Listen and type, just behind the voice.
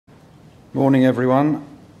Morning everyone.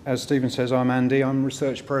 As Stephen says, I'm Andy. I'm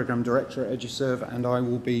Research Programme Director at Eduserv and I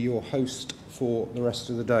will be your host for the rest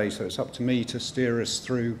of the day. So it's up to me to steer us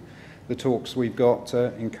through the talks we've got,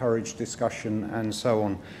 to encourage discussion and so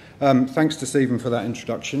on. Thanks to Stephen for that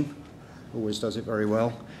introduction. Always does it very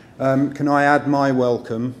well. Can I add my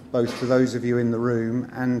welcome both to those of you in the room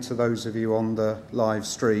and to those of you on the live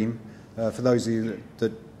stream. For those of you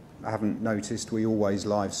that haven't noticed, we always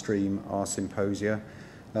live stream our symposia.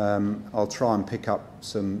 I'll try and pick up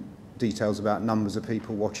some details about numbers of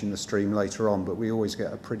people watching the stream later on, but we always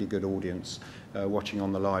get a pretty good audience watching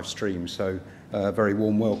on the live stream, so a very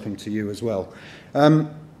warm welcome to you as well.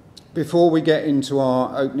 Before we get into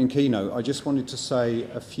our opening keynote, I just wanted to say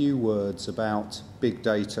a few words about big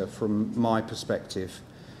data from my perspective.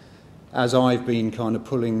 As I've been kind of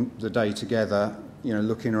pulling the day together, you know,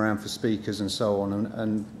 looking around for speakers and so on,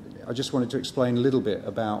 and I just wanted to explain a little bit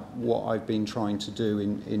about what I've been trying to do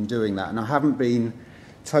in doing that. And I haven't been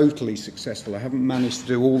totally successful. I haven't managed to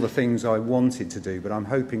do all the things I wanted to do, but I'm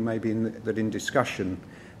hoping maybe that in discussion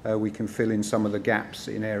we can fill in some of the gaps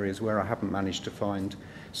in areas where I haven't managed to find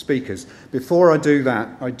speakers. Before I do that,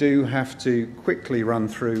 I do have to quickly run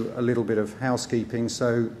through a little bit of housekeeping,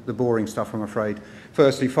 so the boring stuff, I'm afraid.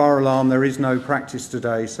 Firstly, fire alarm. There is no practice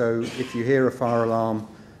today, so if you hear a fire alarm,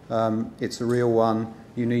 it's a real one.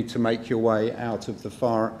 You need to make your way out of the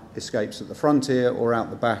fire escapes at the front here or out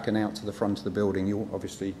the back and out to the front of the building. You'll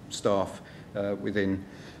obviously, staff within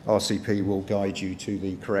RCP will guide you to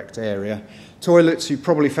the correct area. Toilets you've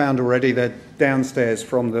probably found already. They're downstairs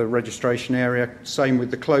from the registration area. Same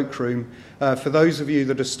with the cloakroom. For those of you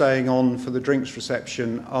that are staying on for the drinks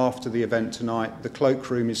reception after the event tonight, the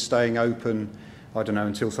cloakroom is staying open, I don't know,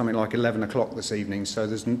 until something like 11 o'clock this evening, so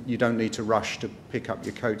you don't need to rush to pick up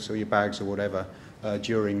your coats or your bags or whatever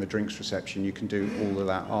during the drinks reception. You can do all of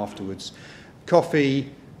that afterwards.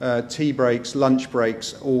 Coffee, tea breaks, lunch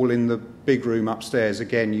breaks, all in the big room upstairs.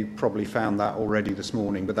 Again, you probably found that already this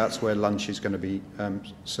morning, but that's where lunch is going to be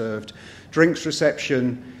served. Drinks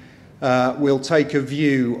reception, we'll take a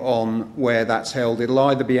view on where that's held. It'll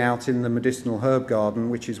either be out in the medicinal herb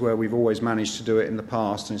garden, which is where we've always managed to do it in the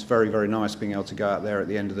past, and it's very, very nice being able to go out there at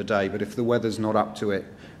the end of the day. But if the weather's not up to it,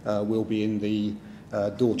 we'll be in the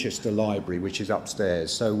Dorchester Library, which is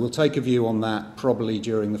upstairs. So we'll take a view on that probably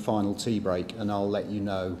during the final tea break, and I'll let you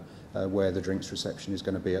know where the drinks reception is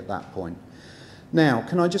going to be at that point. Now,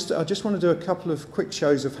 I just want to do a couple of quick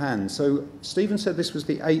shows of hands. So Stephen said this was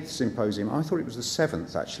the 8th symposium. I thought it was the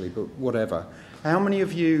 7th actually, but whatever. How many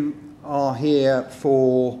of you are here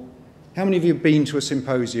for, how many of you have been to a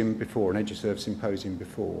symposium before, an Eduserv symposium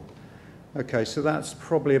before? Okay, so that's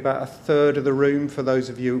probably about a third of the room for those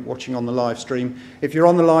of you watching on the live stream. If you're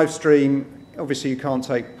on the live stream, obviously you can't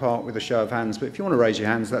take part with a show of hands, but if you want to raise your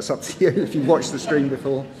hands, that's up to you. If you've watched the stream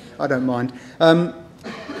before, I don't mind.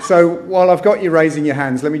 So while I've got you raising your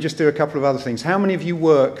hands, let me just do a couple of other things. How many of you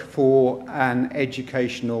work for an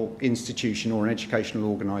educational institution or an educational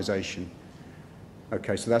organisation?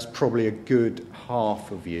 Okay, so that's probably a good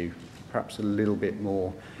half of you, perhaps a little bit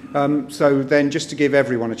more. So then, just to give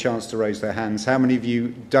everyone a chance to raise their hands, how many of you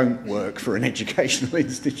don't work for an educational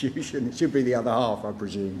institution? It should be the other half, I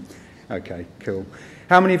presume. Okay, cool.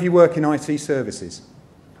 How many of you work in IT services?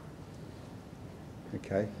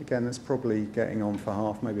 Okay, again, that's probably getting on for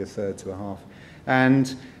half, maybe a third to a half.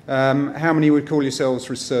 And how many would call yourselves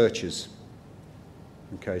researchers?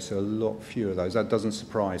 Okay, so a lot fewer of those. That doesn't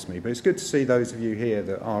surprise me, but it's good to see those of you here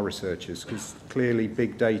that are researchers, because clearly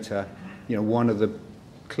big data, you know, one of the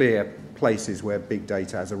clear places where big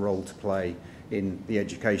data has a role to play in the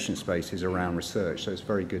education space is around research, so it's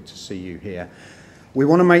very good to see you here. We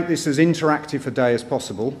want to make this as interactive a day as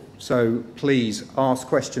possible, so please ask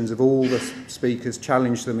questions of all the speakers,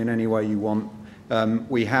 challenge them in any way you want.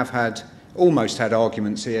 We have almost had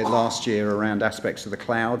arguments here last year around aspects of the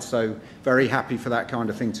cloud, so very happy for that kind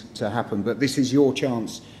of thing to happen, but this is your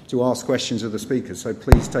chance to ask questions of the speakers, so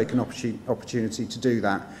please take an opportunity to do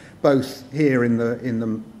that, both here in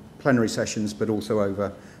the plenary sessions, but also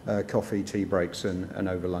over coffee, tea breaks and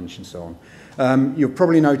over lunch and so on. You'll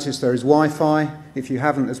probably notice there is Wi-Fi. If you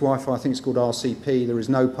haven't, there's Wi-Fi, I think it's called RCP. There is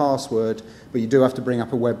no password, but you do have to bring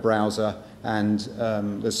up a web browser, and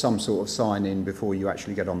there's some sort of sign-in before you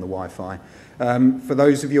actually get on the Wi-Fi. For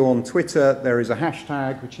those of you on Twitter, there is a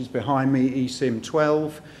hashtag, which is behind me,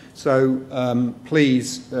 eSIM12. So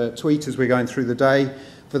please tweet as we're going through the day.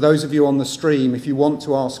 For those of you on the stream, if you want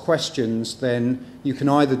to ask questions, then you can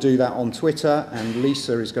either do that on Twitter, and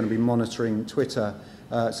Lisa is going to be monitoring Twitter,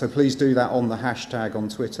 so please do that on the hashtag on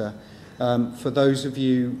Twitter. For those of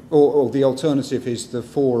you, or the alternative is the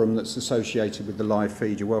forum that's associated with the live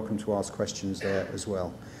feed. You're welcome to ask questions there as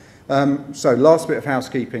well. So last bit of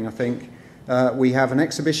housekeeping, I think. We have an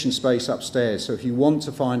exhibition space upstairs, so if you want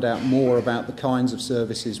to find out more about the kinds of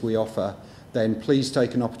services we offer, then please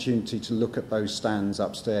take an opportunity to look at those stands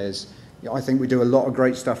upstairs. I think we do a lot of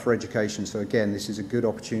great stuff for education, so again, this is a good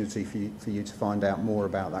opportunity for you to find out more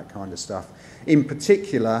about that kind of stuff. In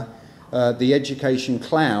particular, the Education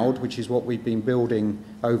Cloud, which is what we've been building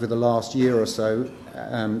over the last year or so,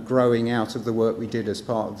 growing out of the work we did as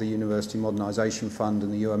part of the University Modernisation Fund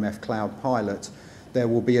and the UMF Cloud Pilot. There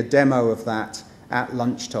will be a demo of that at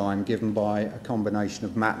lunchtime given by a combination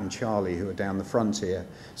of Matt and Charlie, who are down the front here.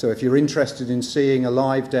 So if you're interested in seeing a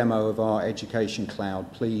live demo of our Education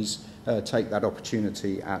Cloud, please take that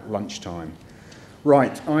opportunity at lunchtime.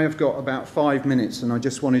 Right, I have got about 5 minutes and I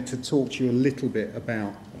just wanted to talk to you a little bit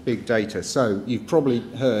about big data. So you've probably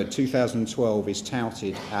heard 2012 is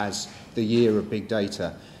touted as the year of big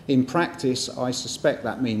data. In practice, I suspect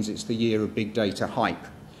that means it's the year of big data hype.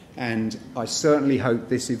 And I certainly hope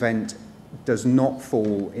this event does not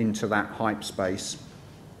fall into that hype space.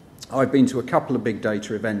 I've been to a couple of big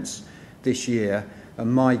data events this year,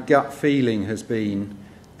 and my gut feeling has been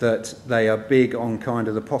that they are big on kind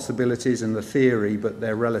of the possibilities and the theory, but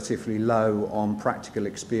they're relatively low on practical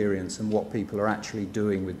experience and what people are actually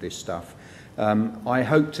doing with this stuff. I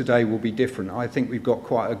hope today will be different. I think we've got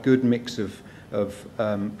quite a good mix of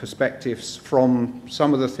perspectives from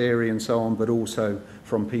some of the theory and so on, but also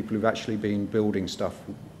from people who've actually been building stuff,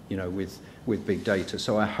 you know, with big data.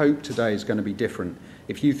 So I hope today is going to be different.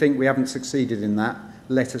 If you think we haven't succeeded in that,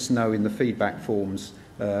 let us know in the feedback forms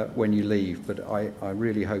when you leave, but I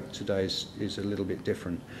really hope today is a little bit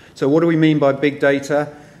different. So what do we mean by big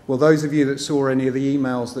data? Well, those of you that saw any of the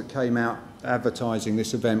emails that came out advertising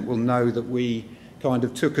this event will know that we kind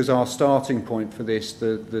of took as our starting point for this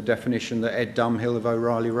the definition that Ed Dumhill of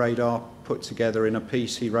O'Reilly Radar put together in a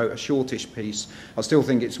piece. He wrote a shortish piece. I still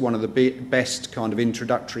think it's one of the best kind of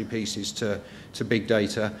introductory pieces to big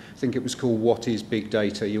data. I think it was called What is Big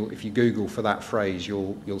Data? If you Google for that phrase,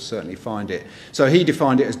 you'll certainly find it. So he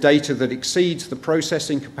defined it as data that exceeds the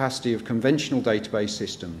processing capacity of conventional database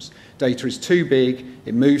systems. Data is too big,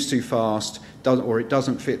 it moves too fast, or it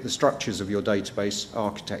doesn't fit the structures of your database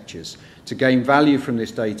architectures. To gain value from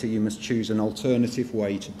this data, you must choose an alternative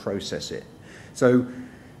way to process it. So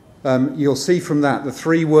you'll see from that the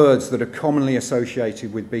three words that are commonly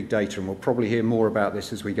associated with big data, and we'll probably hear more about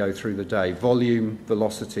this as we go through the day: volume,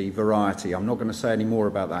 velocity, variety. I'm not going to say any more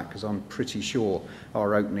about that because I'm pretty sure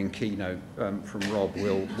our opening keynote from Rob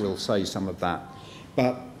will say some of that.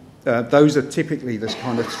 But those are typically the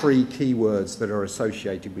kind of three key words that are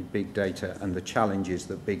associated with big data and the challenges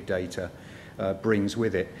that big data brings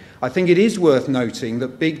with it. I think it is worth noting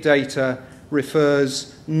that big data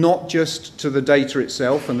refers not just to the data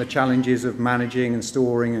itself and the challenges of managing and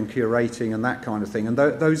storing and curating and that kind of thing. And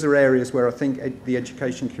those are areas where I think the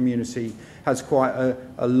education community has quite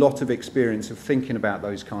a lot of experience of thinking about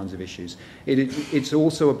those kinds of issues. It's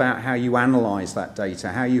also about how you analyse that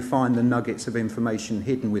data, how you find the nuggets of information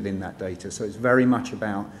hidden within that data. So it's very much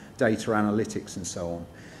about data analytics and so on.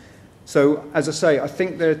 So, as I say, I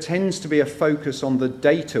think there tends to be a focus on the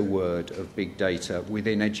data word of big data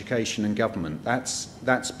within education and government.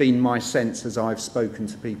 That's been my sense as I've spoken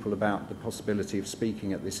to people about the possibility of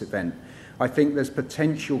speaking at this event. I think there's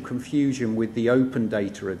potential confusion with the open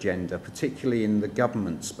data agenda, particularly in the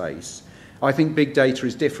government space. I think big data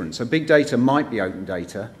is different. So big data might be open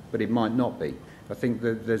data, but it might not be. I think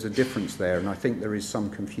that there's a difference there, and I think there is some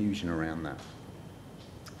confusion around that.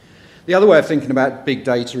 The other way of thinking about big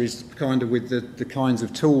data is kind of with the kinds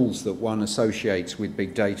of tools that one associates with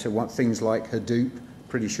big data. Things like Hadoop,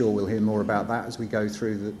 pretty sure we'll hear more about that as we go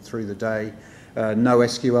through the day.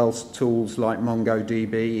 NoSQL tools like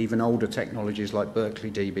MongoDB, even older technologies like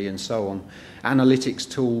BerkeleyDB and so on. Analytics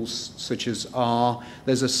tools such as R.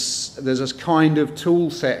 There's a kind of tool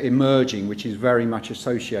set emerging which is very much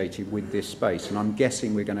associated with this space, and I'm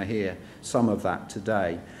guessing we're going to hear some of that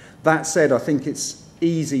today. That said, I think it's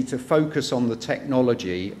easy to focus on the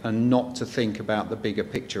technology and not to think about the bigger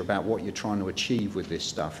picture, about what you're trying to achieve with this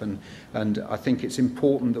stuff. And I think it's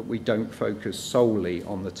important that we don't focus solely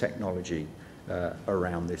on the technology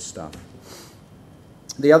around this stuff.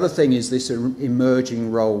 The other thing is this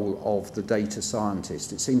emerging role of the data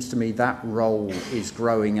scientist. It seems to me that role is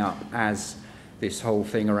growing up as this whole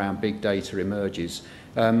thing around big data emerges.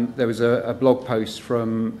 There was a blog post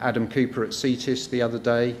from Adam Cooper at CETIS the other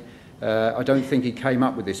day. I don't think he came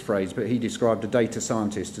up with this phrase, but he described a data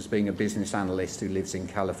scientist as being a business analyst who lives in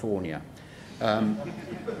California.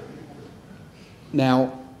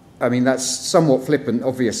 Now, I mean, that's somewhat flippant,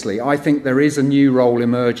 obviously. I think there is a new role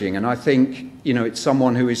emerging, and I think you know, it's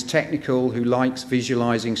someone who is technical, who likes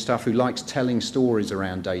visualizing stuff, who likes telling stories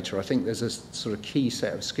around data. I think there's a sort of key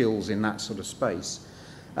set of skills in that sort of space.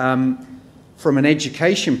 From an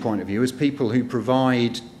education point of view, as people who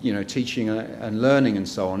provide, you know, teaching and learning and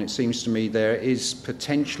so on, it seems to me there is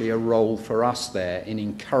potentially a role for us there in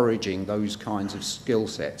encouraging those kinds of skill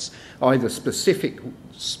sets, either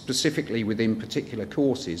specifically within particular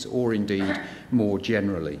courses or indeed more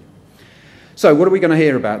generally. So what are we going to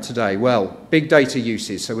hear about today? Well, big data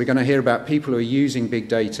uses. So we're going to hear about people who are using big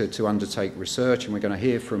data to undertake research, and we're going to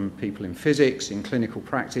hear from people in physics, in clinical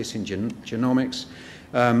practice, in genomics.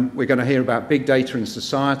 We're going to hear about big data in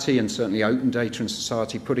society, and certainly open data in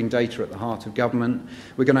society, putting data at the heart of government.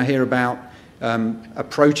 We're going to hear about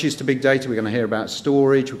approaches to big data. We're going to hear about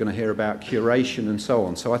storage. We're going to hear about curation and so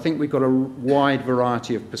on. So I think we've got a wide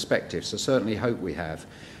variety of perspectives. I certainly hope we have.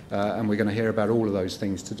 And we're going to hear about all of those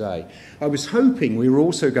things today. I was hoping we were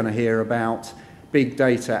also going to hear about big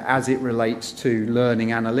data as it relates to learning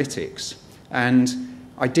analytics. And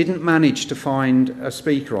I didn't manage to find a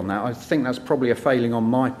speaker on that. I think that's probably a failing on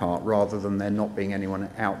my part rather than there not being anyone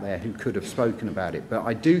out there who could have spoken about it. But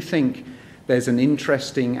I do think there's an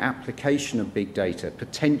interesting application of big data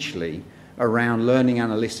potentially around learning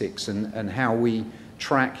analytics and how we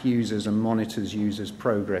track users and monitors users'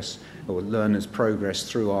 progress or learners' progress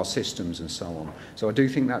through our systems and so on. So I do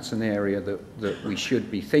think that's an area that we should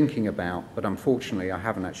be thinking about, but unfortunately I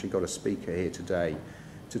haven't actually got a speaker here today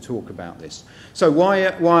to talk about this. So why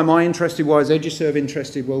am I interested? Why is Eduserv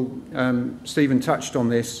interested? Well, Stephen touched on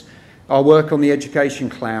this. Our work on the education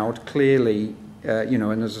cloud clearly, you know,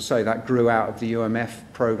 and as I say, that grew out of the UMF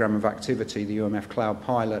program of activity, the UMF cloud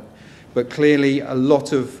pilot, but clearly a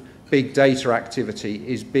lot of big data activity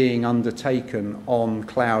is being undertaken on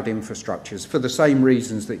cloud infrastructures for the same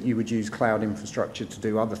reasons that you would use cloud infrastructure to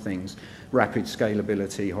do other things: rapid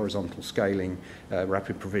scalability, horizontal scaling,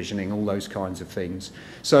 rapid provisioning, all those kinds of things.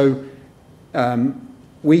 So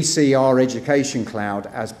we see our education cloud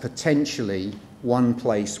as potentially one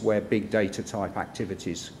place where big data type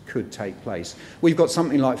activities could take place. We've got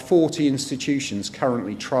something like 40 institutions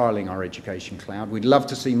currently trialling our education cloud. We'd love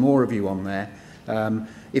to see more of you on there.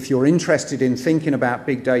 If you're interested in thinking about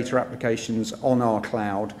big data applications on our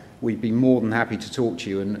cloud, we'd be more than happy to talk to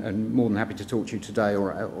you and more than happy to talk to you today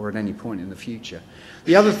or at any point in the future.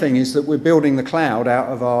 The other thing is that we're building the cloud out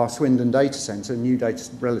of our Swindon data centre,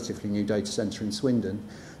 relatively new data centre in Swindon.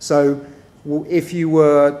 So if you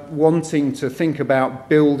were wanting to think about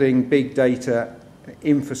building big data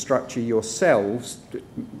infrastructure yourselves,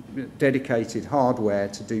 dedicated hardware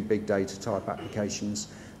to do big data type applications,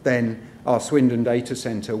 then our Swindon data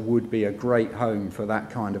centre would be a great home for that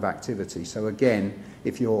kind of activity. So again,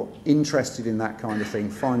 if you're interested in that kind of thing,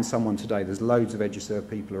 find someone today. There's loads of Eduserv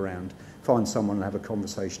people around. Find someone and have a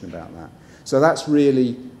conversation about that. So that's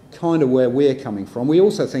really kind of where we're coming from. We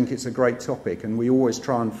also think it's a great topic, and we always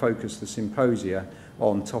try and focus the symposia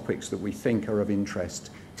on topics that we think are of interest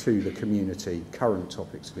to the community, current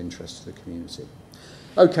topics of interest to the community.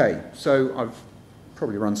 Okay, so I've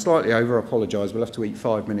probably run slightly over. I apologise. We'll have to eat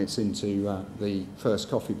 5 minutes into the first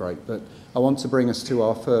coffee break. But I want to bring us to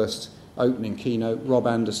our first opening keynote, Rob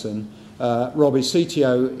Anderson. Rob is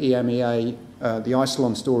CTO, EMEA, the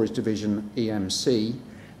Isilon Storage Division, EMC.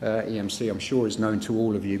 EMC, I'm sure, is known to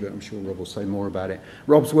all of you, but I'm sure Rob will say more about it.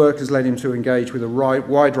 Rob's work has led him to engage with a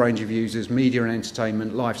wide range of users: media and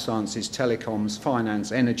entertainment, life sciences, telecoms,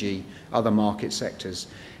 finance, energy, other market sectors.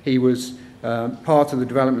 He was part of the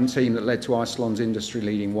development team that led to Isilon's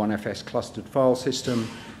industry-leading 1FS clustered file system,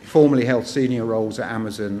 formerly held senior roles at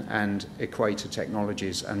Amazon and Equator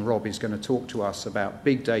Technologies, and Rob is going to talk to us about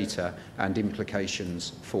big data and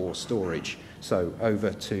implications for storage. So over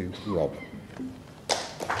to Rob.